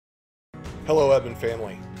Hello, Edmond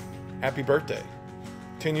family. Happy birthday.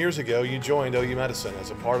 10 years ago, you joined OU Medicine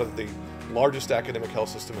as a part of the largest academic health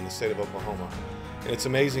system in the state of Oklahoma. And it's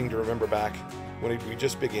amazing to remember back when we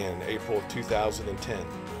just began in April of 2010.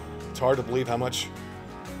 It's hard to believe how much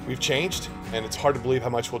we've changed, and it's hard to believe how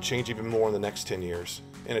much we'll change even more in the next 10 years.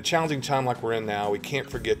 In a challenging time like we're in now, we can't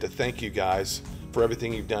forget to thank you guys for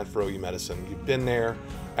everything you've done for OU Medicine. You've been there,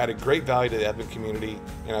 added great value to the Edmond community,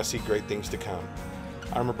 and I see great things to come.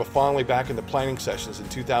 I remember fondly back in the planning sessions in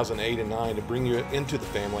 2008 and 9 to bring you into the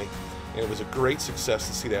family, and it was a great success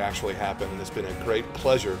to see that actually happen, and it's been a great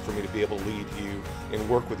pleasure for me to be able to lead you and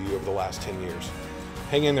work with you over the last 10 years.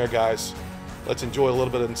 Hang in there, guys. Let's enjoy a little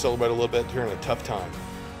bit and celebrate a little bit during a tough time.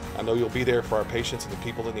 I know you'll be there for our patients and the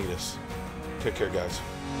people that need us. Take care, guys.